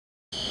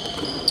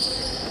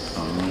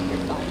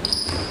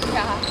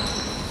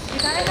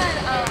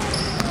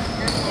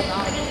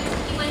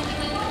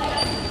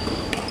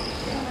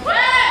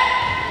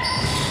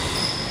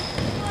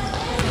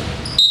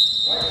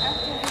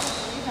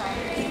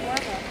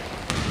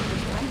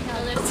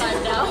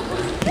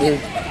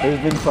There's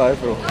been five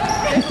for a while.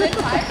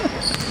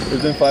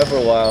 There's been five for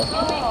a while.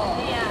 Oh,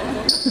 yeah.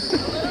 A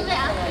little bit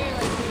after,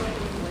 like,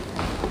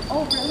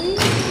 oh, really?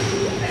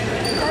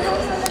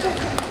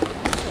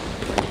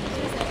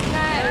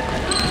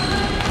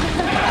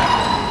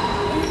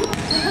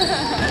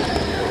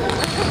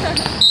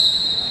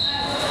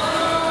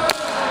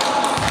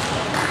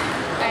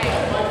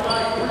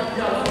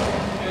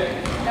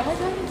 That was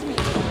happening to me.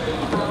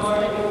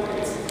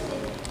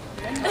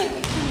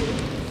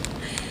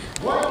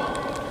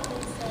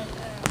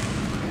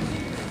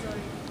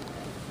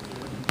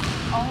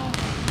 Oh,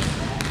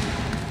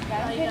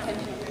 yeah, I pay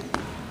attention.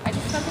 I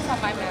just focus on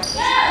my math.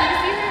 Did you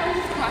see her with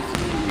his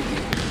costume?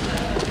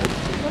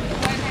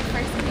 When I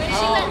first met her.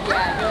 Oh,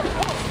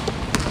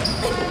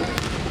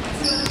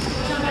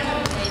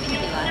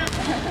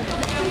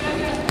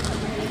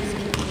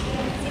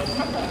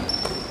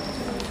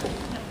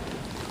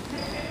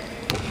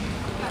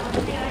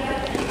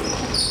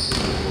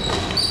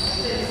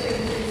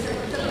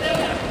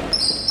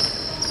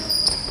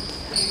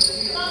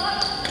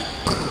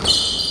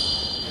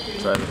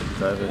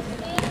 Drive it.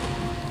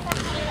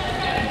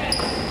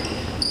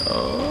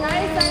 Oh.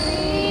 Nice,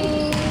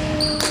 Irene.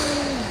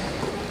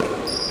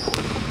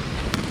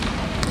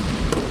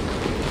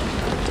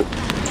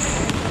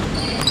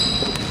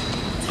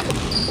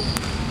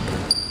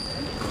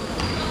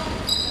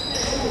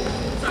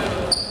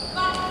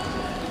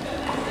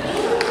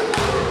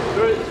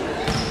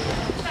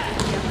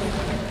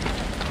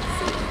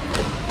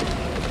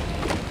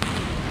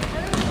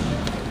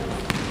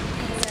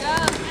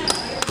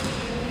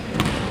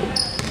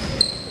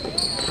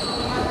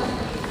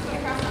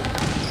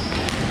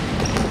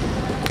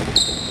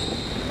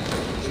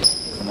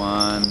 Come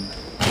on.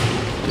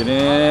 Get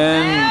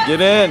in.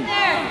 Get in.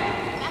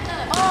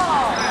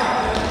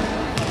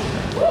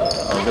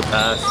 Oh, good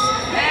pass.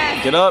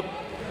 Get up.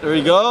 There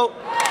you go.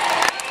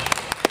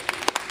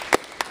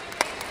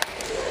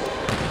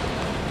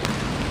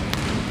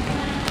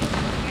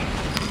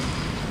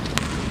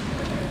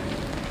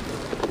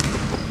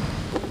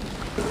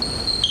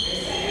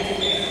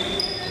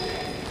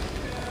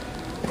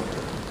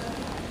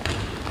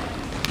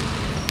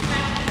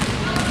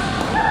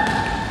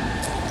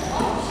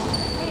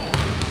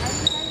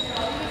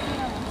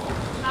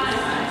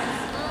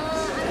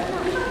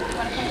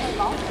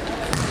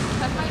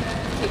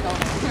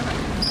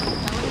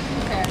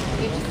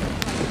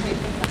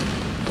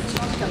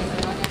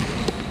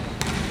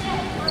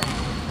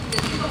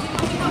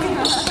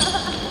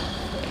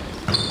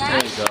 There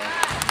you go.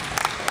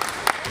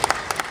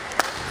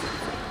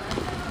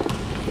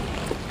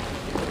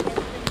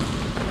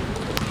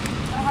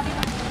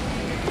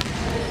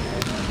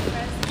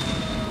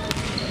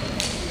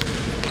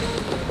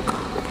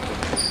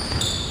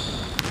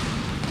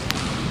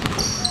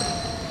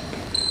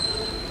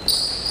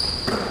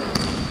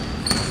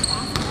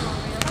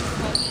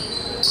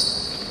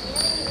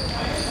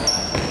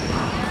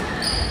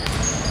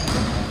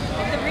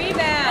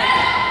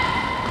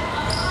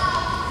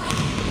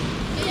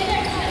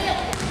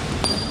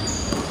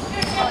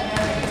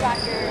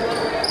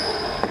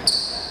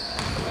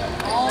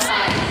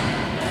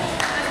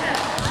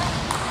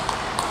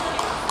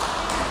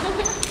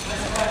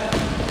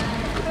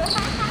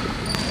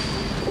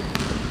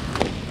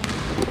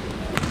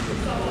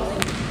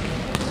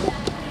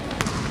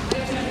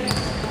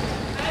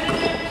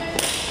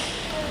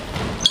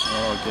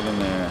 Get in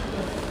there.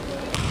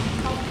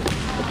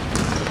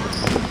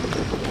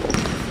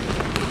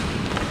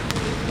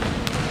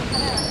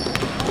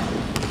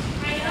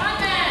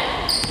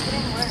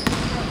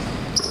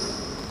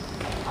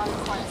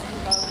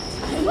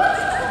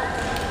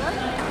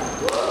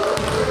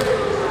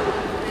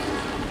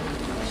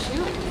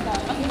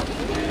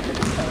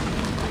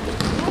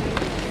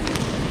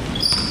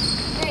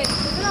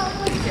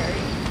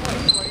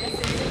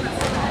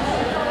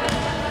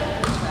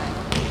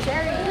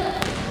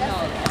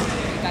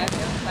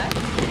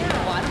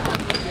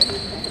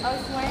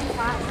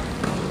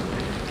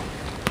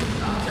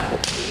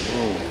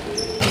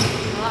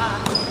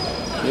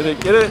 Get it,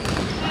 get it.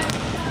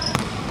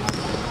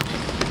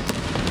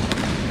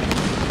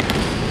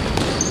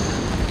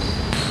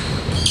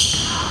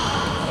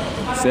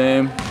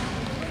 Same.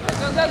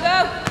 Go, go, go.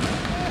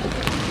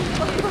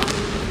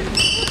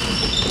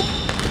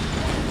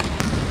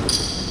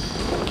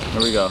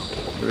 Here we go.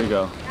 Here we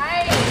go.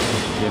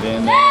 Nice. Get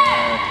in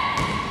there.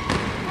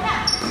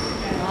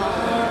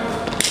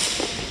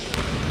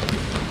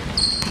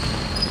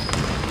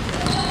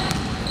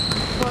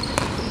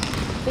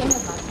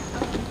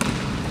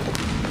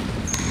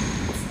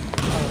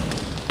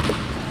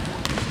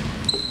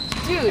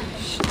 Dude,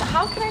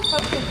 how can I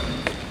focus?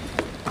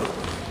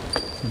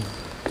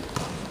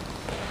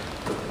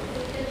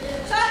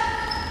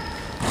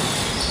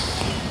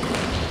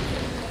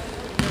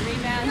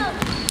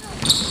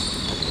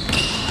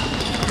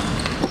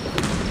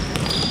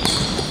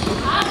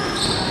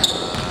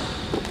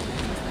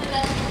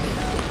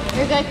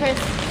 Good, Chris.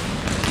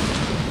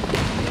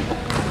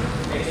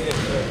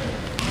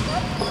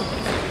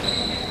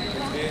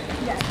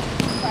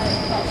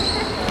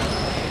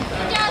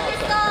 Good job,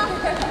 Crystal.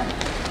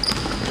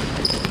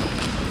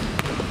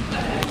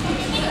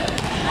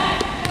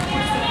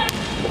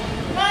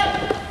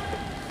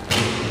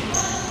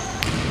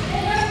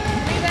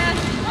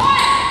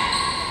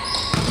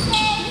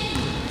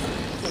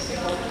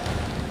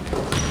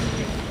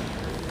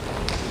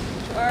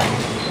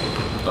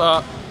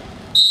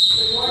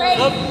 Great.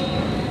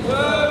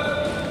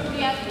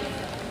 Yep.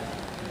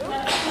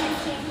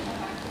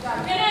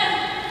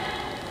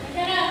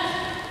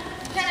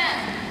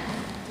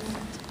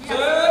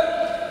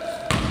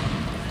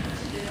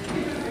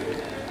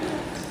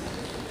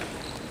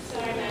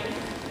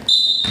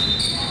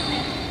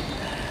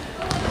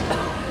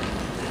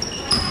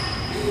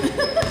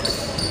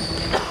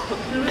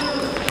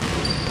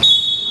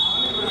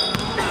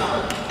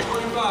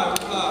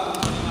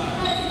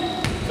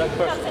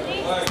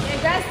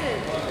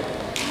 Aggressive.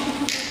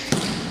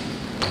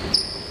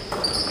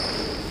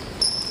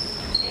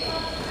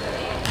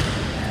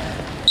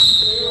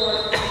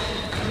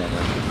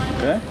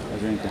 Okay?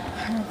 How's your ankle?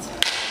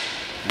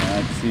 Yeah,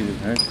 I can see it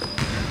hurt.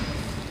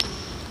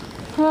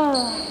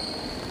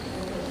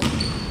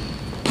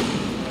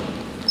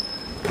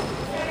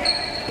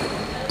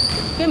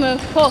 Good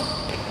move. Pull.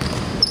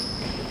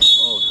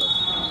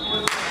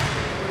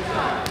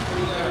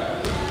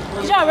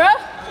 Good job, bro.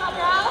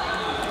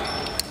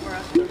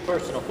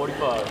 Personal,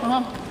 45.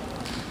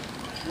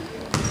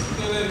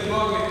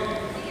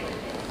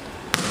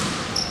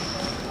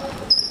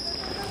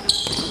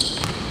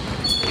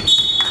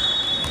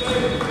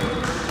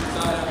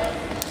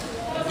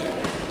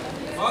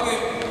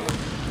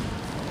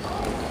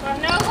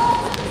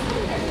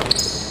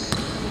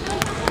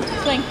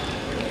 Swing.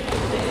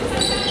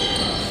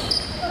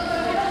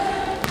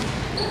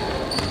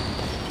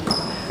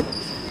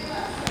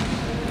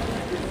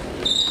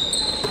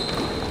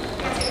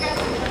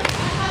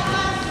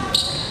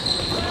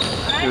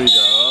 Here we go.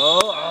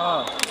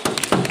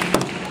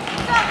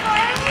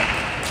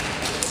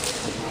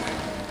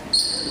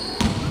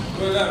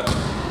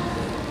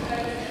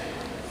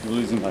 We're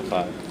losing by 5.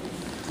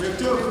 We have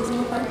 2.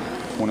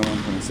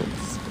 21-26.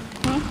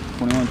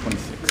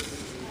 21-26.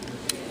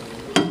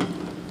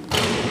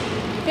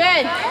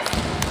 Good.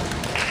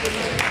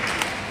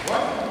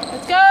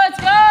 Let's go, let's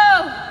go.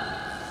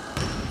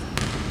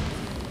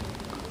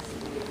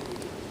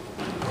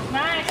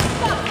 Nice.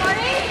 What's up,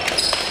 Marty?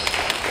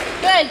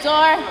 Good,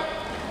 Zor.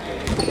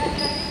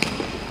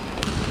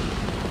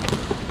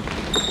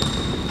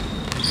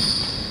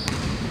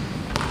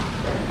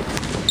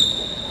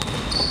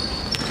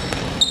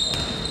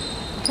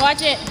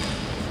 Watch it.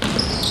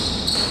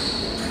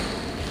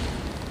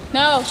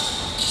 No.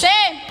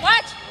 Same.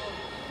 Watch.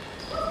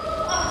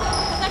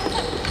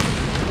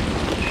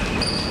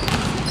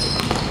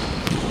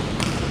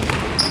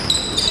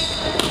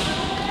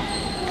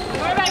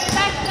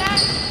 Get back.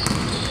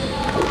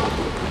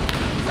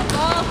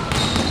 Ball.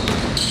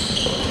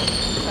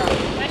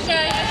 Nice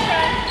try.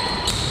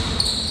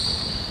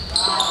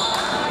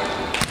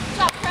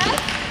 Stop, press.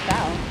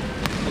 Down.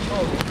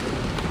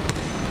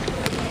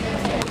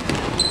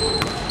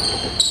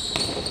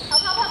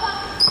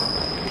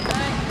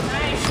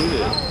 Nice. Shoot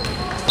it.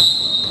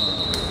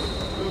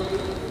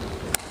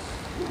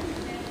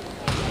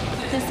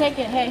 Just take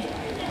it, hey.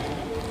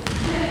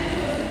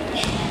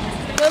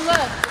 Good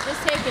look.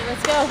 Just take it.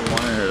 Let's go. She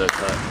wanted her to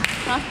cut.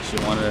 Huh? She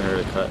wanted her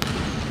to cut.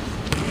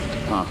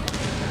 Huh.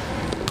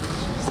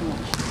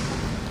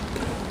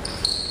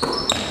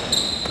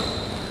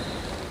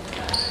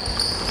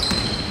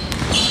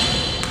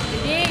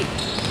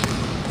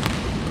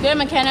 Good,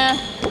 McKenna.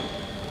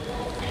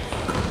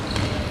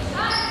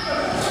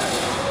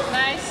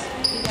 Nice.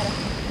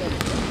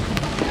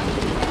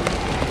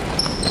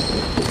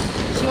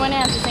 She went in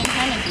at the same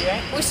time as you,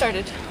 right? We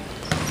started.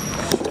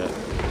 Shit.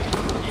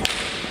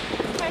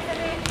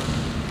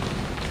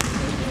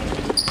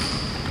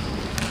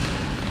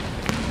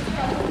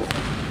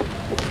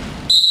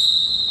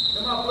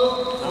 Come on, Blue.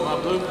 Come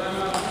on, Blue.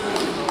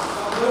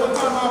 Full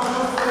time out,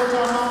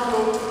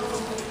 Blue.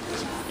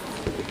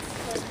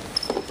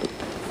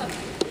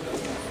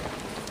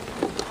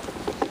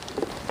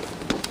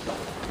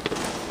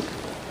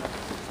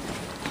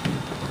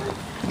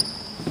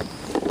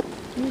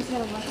 You just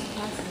gotta watch the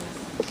passes.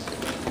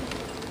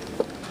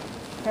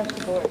 Press the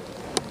board.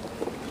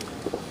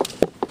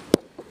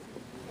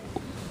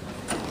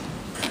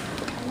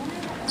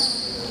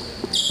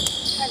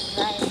 That's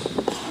right.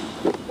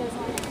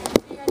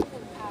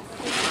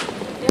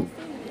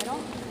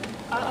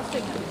 I'll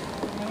take him.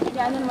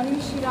 Yeah, and then when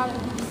you shoot out of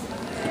this,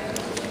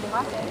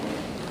 watch it.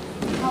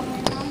 Help me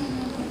down.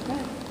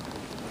 Good.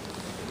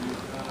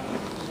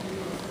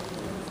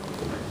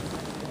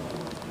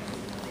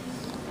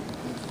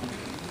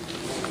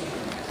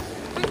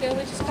 We're good.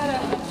 We just gotta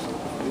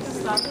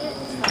stop it.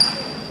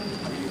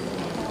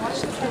 Watch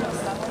the turtle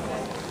stuff.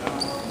 Okay.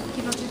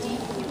 Keep up the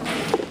deep.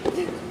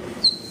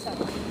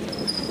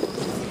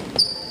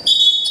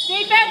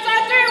 Defense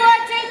on 3.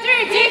 1, 2,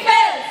 3.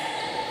 Defense.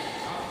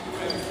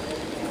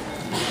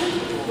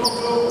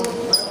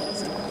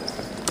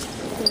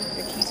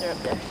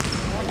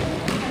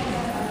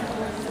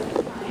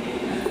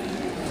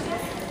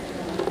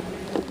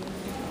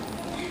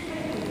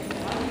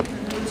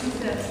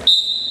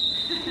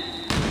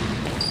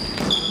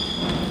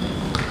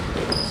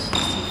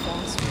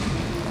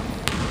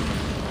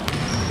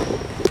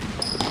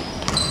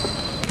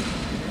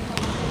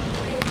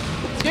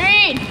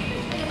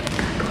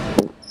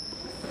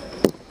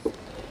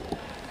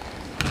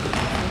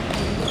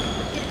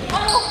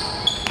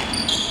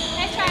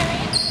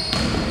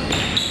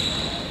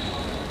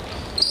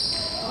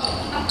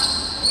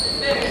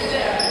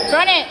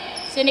 Run it,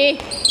 Cindy.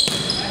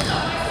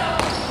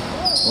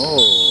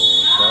 Oh,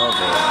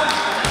 travel.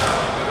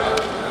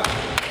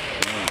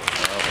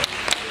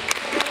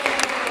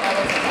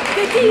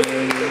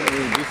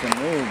 Decent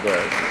move, but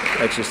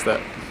extra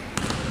step.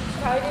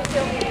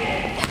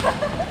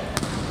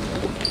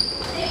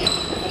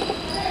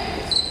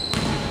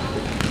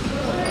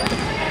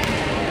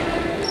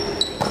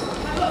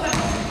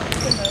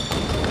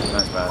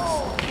 Nice pass.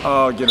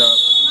 Oh, get up.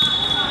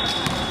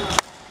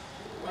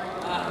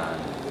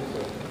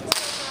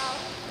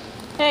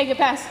 Hey, good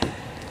pass.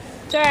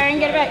 Sorry, I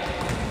didn't get it back.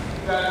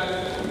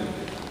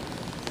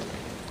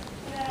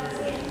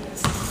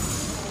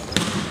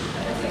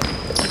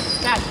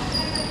 Got it.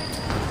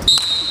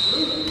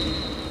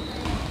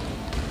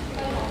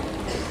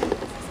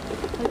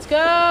 Let's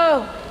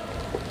go.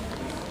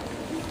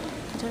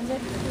 What time is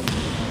it?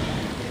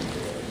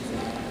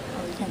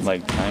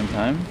 Like time? I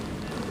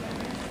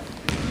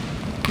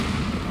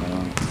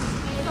don't know.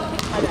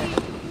 I got it.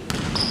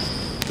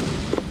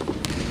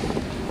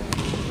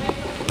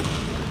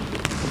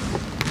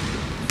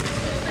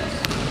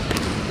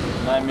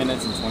 9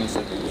 minutes and 20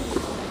 seconds.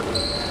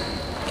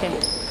 Okay.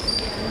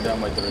 We're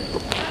down by 3.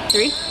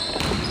 3?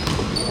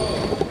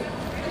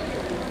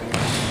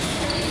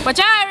 Watch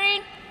out!